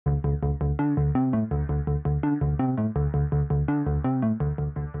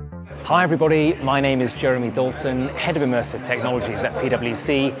Hi everybody, my name is Jeremy Dalton, Head of Immersive Technologies at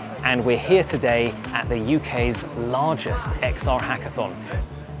PwC, and we're here today at the UK's largest XR hackathon.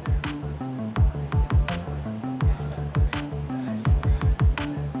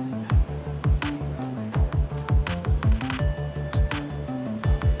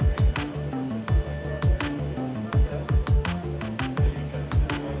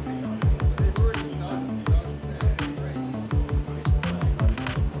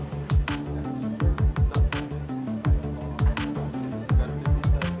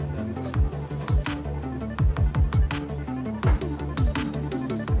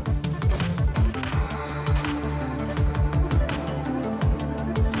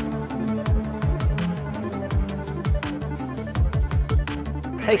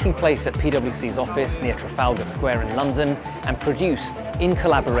 Taking place at PwC's office near Trafalgar Square in London and produced in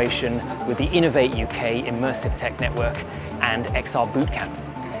collaboration with the Innovate UK Immersive Tech Network and XR Bootcamp.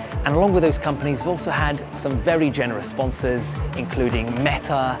 And along with those companies, we've also had some very generous sponsors, including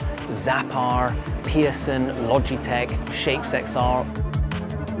Meta, Zappar, Pearson, Logitech, Shapes XR.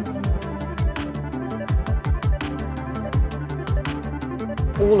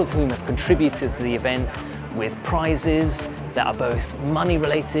 All of whom have contributed to the event with prizes that are both money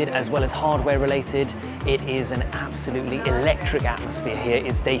related as well as hardware related. It is an absolutely electric atmosphere here.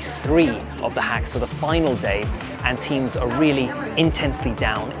 It's day 3 of the hack, so the final day, and teams are really intensely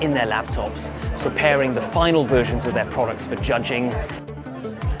down in their laptops, preparing the final versions of their products for judging.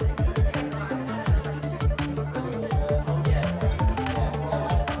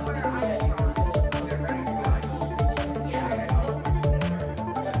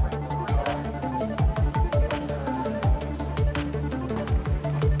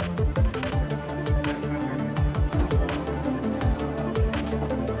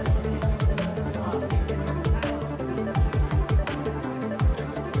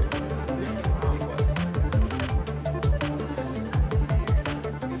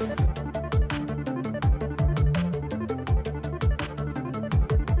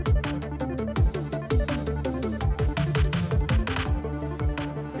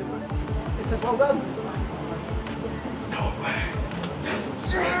 Well done. No way.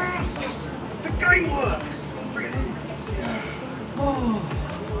 Yes. The game works. Really?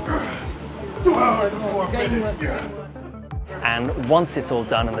 And once it's all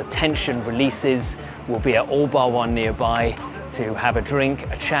done and the tension releases, we'll be at All Bar One nearby to have a drink,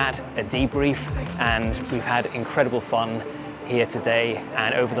 a chat, a debrief, and we've had incredible fun here today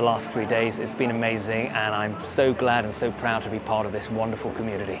and over the last 3 days. It's been amazing, and I'm so glad and so proud to be part of this wonderful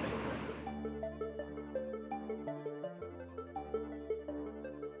community.